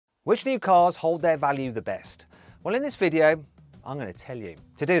Which new cars hold their value the best? Well, in this video, I'm going to tell you.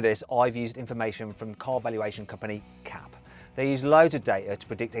 To do this, I've used information from car valuation company CAP. They use loads of data to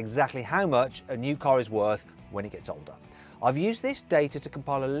predict exactly how much a new car is worth when it gets older. I've used this data to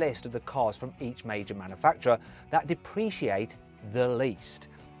compile a list of the cars from each major manufacturer that depreciate the least.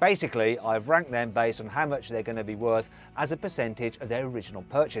 Basically, I've ranked them based on how much they're going to be worth as a percentage of their original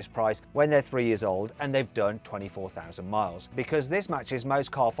purchase price when they're 3 years old and they've done 24,000 miles, because this matches most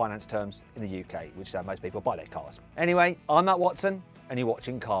car finance terms in the UK, which is how most people buy their cars. Anyway, I'm Matt Watson and you're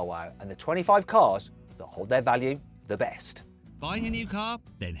watching CarWow and the 25 cars that hold their value the best. Buying a new car?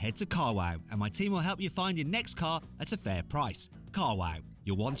 Then head to CarWow and my team will help you find your next car at a fair price. CarWow,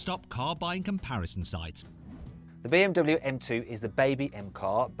 your one-stop car buying comparison site. The BMW M2 is the baby M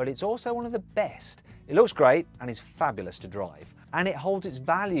car, but it's also one of the best. It looks great and is fabulous to drive. And it holds its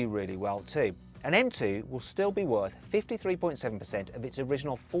value really well too. An M2 will still be worth 53.7% of its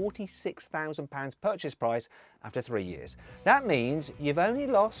original £46,000 purchase price after 3 years. That means you've only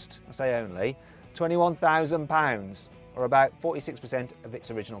lost, I say only, £21,000, or about 46% of its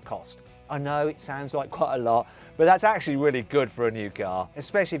original cost. I know it sounds like quite a lot, but that's actually really good for a new car,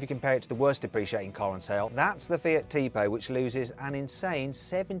 especially if you compare it to the worst depreciating car on sale. That's the Fiat Tipo, which loses an insane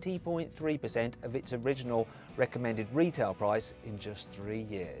 70.3% of its original recommended retail price in just 3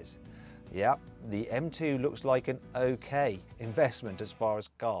 years. Yep, the M2 looks like an okay investment as far as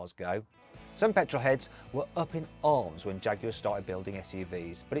cars go. Some petrol heads were up in arms when Jaguar started building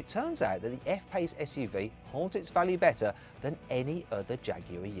SUVs, but it turns out that the F-Pace SUV holds its value better than any other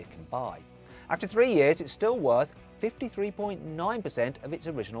Jaguar you can buy. After 3 years, it's still worth 53.9% of its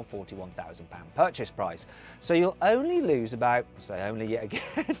original £41,000 purchase price. So you'll only lose about, say only yet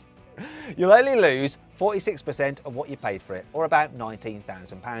again, you'll only lose 46% of what you paid for it, or about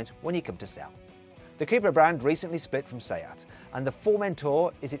 £19,000 when you come to sell. The Cupra brand recently split from Seat, and the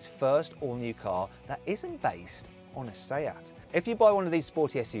Formentor is its first all-new car that isn't based on a Seat. If you buy one of these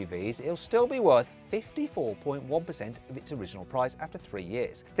sporty SUVs, it'll still be worth 54.1% of its original price after 3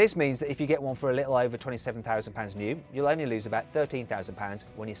 years. This means that if you get one for a little over £27,000 new, you'll only lose about £13,000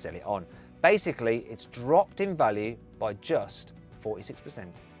 when you sell it on. Basically, it's dropped in value by just 46%.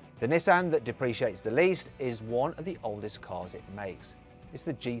 The Nissan that depreciates the least is one of the oldest cars it makes. It's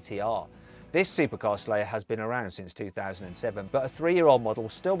the GTR. This supercar slayer has been around since 2007, but a 3-year-old model will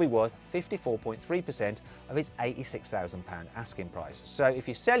still be worth 54.3% of its £86,000 asking price. So if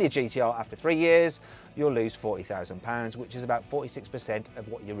you sell your GTR after 3 years, you'll lose £40,000, which is about 46% of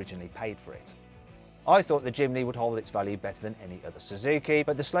what you originally paid for it. I thought the Jimny would hold its value better than any other Suzuki,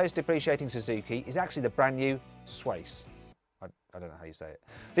 but the slowest depreciating Suzuki is actually the brand new Swace. I don't know how you say it.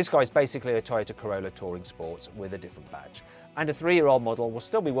 This guy is basically a Toyota Corolla Touring Sports with a different badge. And a 3-year-old model will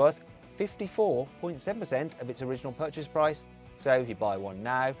still be worth 54.7% of its original purchase price. So if you buy one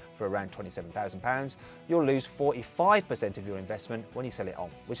now for around £27,000, you'll lose 45% of your investment when you sell it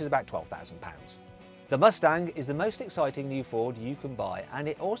on, which is about £12,000. The Mustang is the most exciting new Ford you can buy, and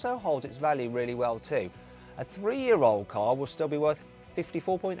it also holds its value really well too. A 3-year-old car will still be worth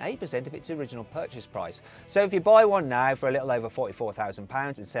 54.8% of its original purchase price. So if you buy one now for a little over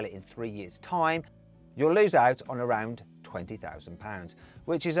 £44,000 and sell it in 3 years' time, you'll lose out on around £20,000,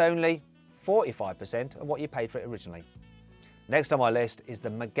 which is only 45% of what you paid for it originally. Next on my list is the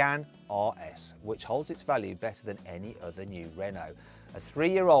Megane RS, which holds its value better than any other new Renault. A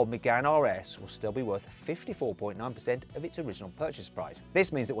 3-year-old Megane RS will still be worth 54.9% of its original purchase price.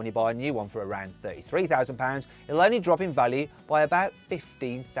 This means that when you buy a new one for around £33,000, it'll only drop in value by about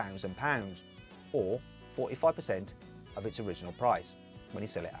 £15,000, or 45% of its original price when you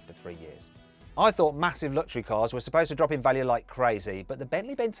sell it after 3 years. I thought massive luxury cars were supposed to drop in value like crazy, but the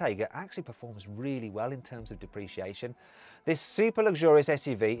Bentley Bentayga actually performs really well in terms of depreciation. This super luxurious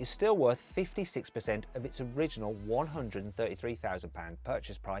SUV is still worth 56% of its original £133,000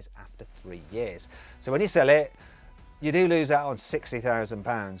 purchase price after 3 years. So when you sell it, you do lose out on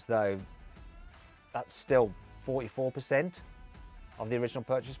 £60,000, though that's still 44% of the original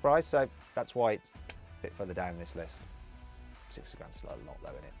purchase price, so that's why it's a bit further down this list. 60 grand's still a lot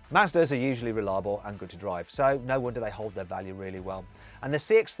low in it. Mazdas are usually reliable and good to drive, so no wonder they hold their value really well. And the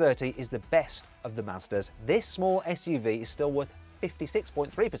CX-30 is the best of the Mazdas. This small SUV is still worth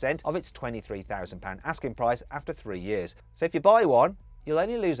 56.3% of its £23,000 asking price after 3 years. So if you buy one, you'll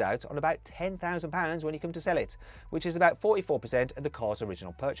only lose out on about £10,000 when you come to sell it, which is about 44% of the car's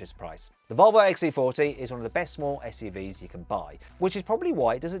original purchase price. The Volvo XC40 is one of the best small SUVs you can buy, which is probably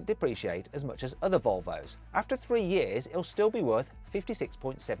why it doesn't depreciate as much as other Volvos. After 3 years, it'll still be worth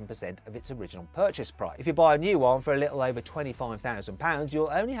 56.7% of its original purchase price. If you buy a new one for a little over £25,000,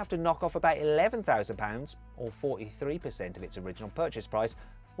 you'll only have to knock off about £11,000 or 43% of its original purchase price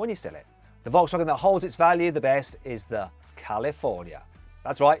when you sell it. The Volkswagen that holds its value the best is the California.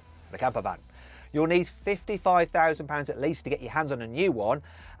 That's right, the camper van. You'll need £55,000 at least to get your hands on a new one,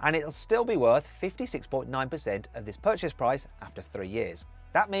 and it'll still be worth 56.9% of this purchase price after 3 years.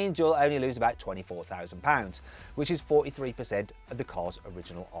 That means you'll only lose about £24,000, which is 43% of the car's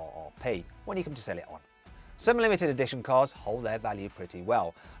original RRP when you come to sell it on. Some limited edition cars hold their value pretty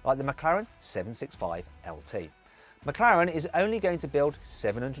well, like the McLaren 765 LT. McLaren is only going to build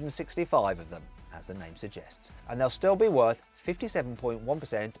 765 of them, as the name suggests, and they'll still be worth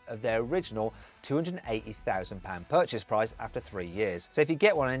 57.1% of their original £280,000 purchase price after 3 years. So if you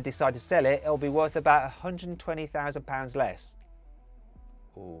get one and decide to sell it, it'll be worth about £120,000 less.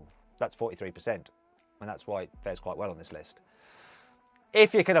 Ooh, that's 43%, and that's why it fares quite well on this list.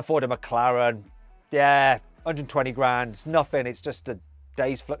 If you can afford a McLaren, yeah, 120 grand, it's nothing, it's just a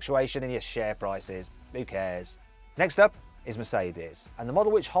day's fluctuation in your share prices. Who cares? Next up is Mercedes, and the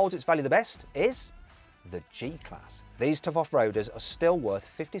model which holds its value the best is the G-Class. These tough off-roaders are still worth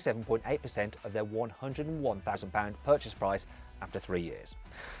 57.8% of their £101,000 purchase price after 3 years.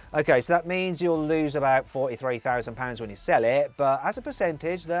 Okay, so that means you'll lose about £43,000 when you sell it, but as a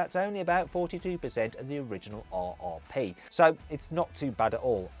percentage, that's only about 42% of the original RRP. So it's not too bad at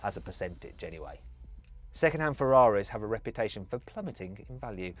all as a percentage anyway. Second-hand Ferraris have a reputation for plummeting in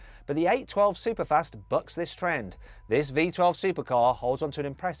value, but the 812 Superfast bucks this trend. This V12 supercar holds on to an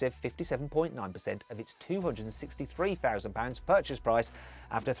impressive 57.9% of its £263,000 purchase price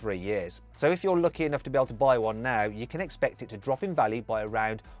after 3 years. So if you're lucky enough to be able to buy one now, you can expect it to drop in value by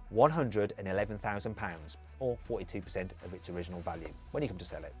around £111,000, or 42% of its original value when you come to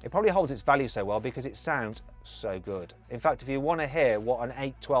sell it. It probably holds its value so well because it sounds so good. In fact, if you want to hear what an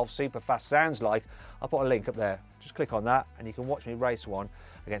 812 Superfast sounds like, I'll put a link up there. Just click on that and you can watch me race one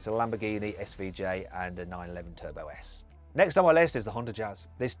against a Lamborghini SVJ and a 911 Turbo S. Next on my list is the Honda Jazz.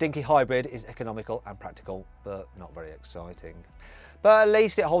 This dinky hybrid is economical and practical, but not very exciting. But at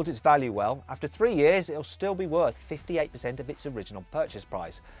least it holds its value well. After 3 years, it'll still be worth 58% of its original purchase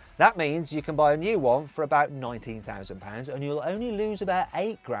price. That means you can buy a new one for about £19,000 and you'll only lose about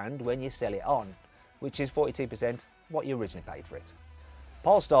 8 grand when you sell it on, which is 42% what you originally paid for it.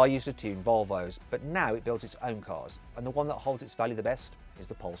 Polestar used to tune Volvos, but now it builds its own cars, and the one that holds its value the best is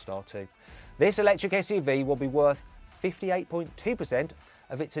the Polestar 2. This electric SUV will be worth 58.2%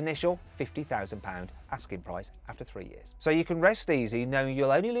 of its initial £50,000 asking price after 3 years. So you can rest easy knowing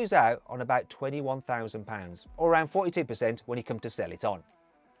you'll only lose out on about £21,000, or around 42% when you come to sell it on.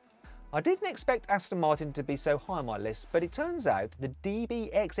 I didn't expect Aston Martin to be so high on my list, but it turns out the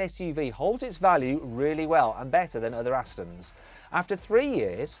DBX SUV holds its value really well and better than other Astons. After 3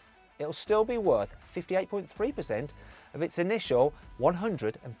 years, it'll still be worth 58.3% of its initial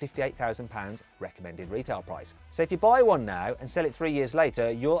 £158,000 recommended retail price. So if you buy one now and sell it 3 years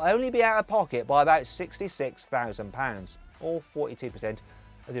later, you'll only be out of pocket by about £66,000, or 42%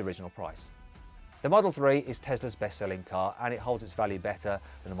 of the original price. The Model 3 is Tesla's best-selling car, and it holds its value better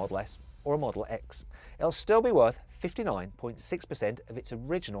than a Model S or a Model X. It'll still be worth 59.6% of its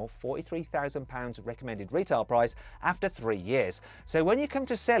original £43,000 recommended retail price after 3 years. So when you come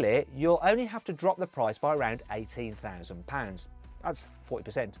to sell it, you'll only have to drop the price by around £18,000. That's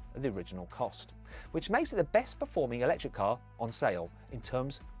 40% of the original cost, which makes it the best performing electric car on sale in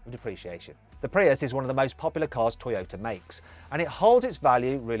terms of depreciation. The Prius is one of the most popular cars Toyota makes, and it holds its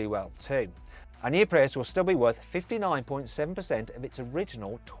value really well too. A new Prius will still be worth 59.7% of its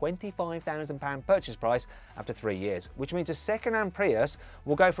original £25,000 purchase price after 3 years, which means a second-hand Prius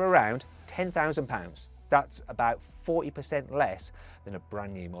will go for around £10,000. That's about 40% less than a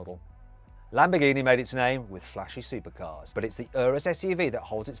brand new model. Lamborghini made its name with flashy supercars, but it's the Urus SUV that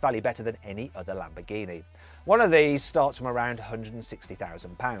holds its value better than any other Lamborghini. One of these starts from around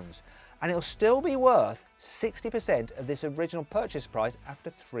 £160,000, and it'll still be worth 60% of this original purchase price after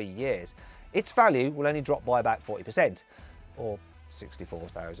 3 years. Its value will only drop by about 40%, or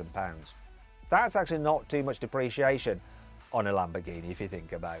 £64,000. That's actually not too much depreciation on a Lamborghini if you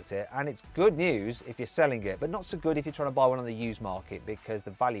think about it, and it's good news if you're selling it, but not so good if you're trying to buy one on the used market because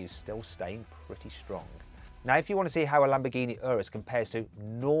the value's still staying pretty strong. Now, if you want to see how a Lamborghini Urus compares to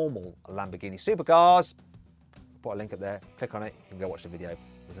normal Lamborghini supercars, put a link up there, click on it, you can go watch the video.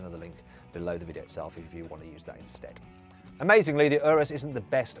 There's another link below the video itself if you want to use that instead. Amazingly, the Urus isn't the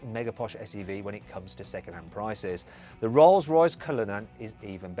best mega posh SUV when it comes to second-hand prices. The Rolls-Royce Cullinan is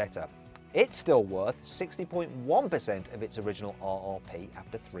even better. It's still worth 60.1% of its original RRP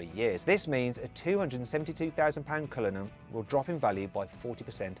after 3 years. This means a £272,000 Cullinan will drop in value by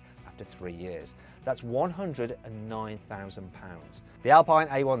 40% after 3 years. That's £109,000. The Alpine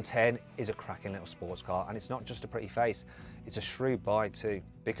A110 is a cracking little sports car, and it's not just a pretty face. It's a shrewd buy too,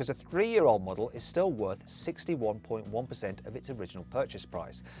 because a 3-year-old model is still worth 61.1% of its original purchase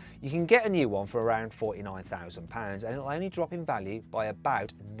price. You can get a new one for around £49,000 and it'll only drop in value by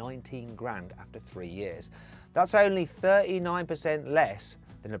about 19 grand after 3 years. That's only 39% less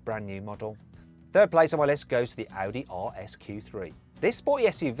than a brand new model. Third place on my list goes to the Audi RS Q3. This sporty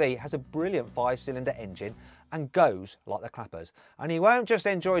SUV has a brilliant 5-cylinder engine and goes like the clappers. And you won't just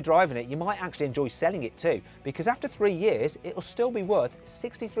enjoy driving it, you might actually enjoy selling it too, because after 3 years, it'll still be worth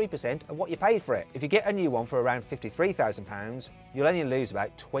 63% of what you paid for it. If you get a new one for around £53,000, you'll only lose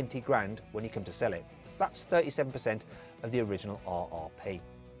about 20 grand when you come to sell it. That's 37% of the original RRP.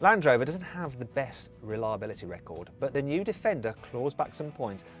 Land Rover doesn't have the best reliability record, but the new Defender claws back some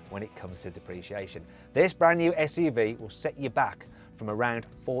points when it comes to depreciation. This brand new SUV will set you back from around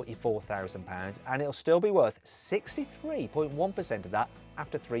 £44,000 and it'll still be worth 63.1% of that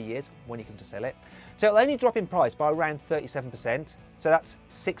after 3 years when you come to sell it. So it'll only drop in price by around 37%, so that's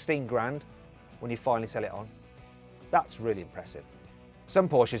 16 grand when you finally sell it on. That's really impressive. Some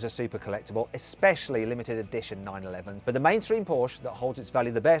Porsches are super collectible, especially limited edition 911s, but the mainstream Porsche that holds its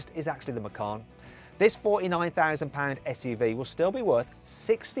value the best is actually the Macan. This £49,000 SUV will still be worth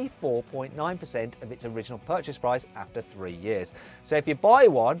 64.9% of its original purchase price after 3 years. So if you buy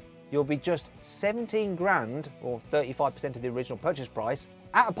one, you'll be just 17 grand, or 35% of the original purchase price,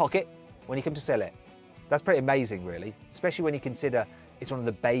 out of pocket when you come to sell it. That's pretty amazing really, especially when you consider it's one of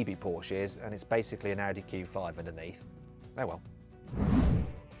the baby Porsches and it's basically an Audi Q5 underneath. Oh well.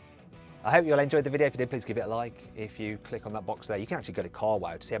 I hope you all enjoyed the video. If you did, please give it a like. If you click on that box there, you can actually go to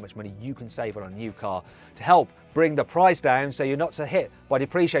carwow to see how much money you can save on a new car to help bring the price down so you're not so hit by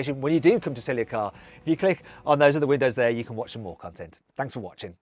depreciation when you do come to sell your car. If you click on those other windows there, you can watch some more content. Thanks for watching.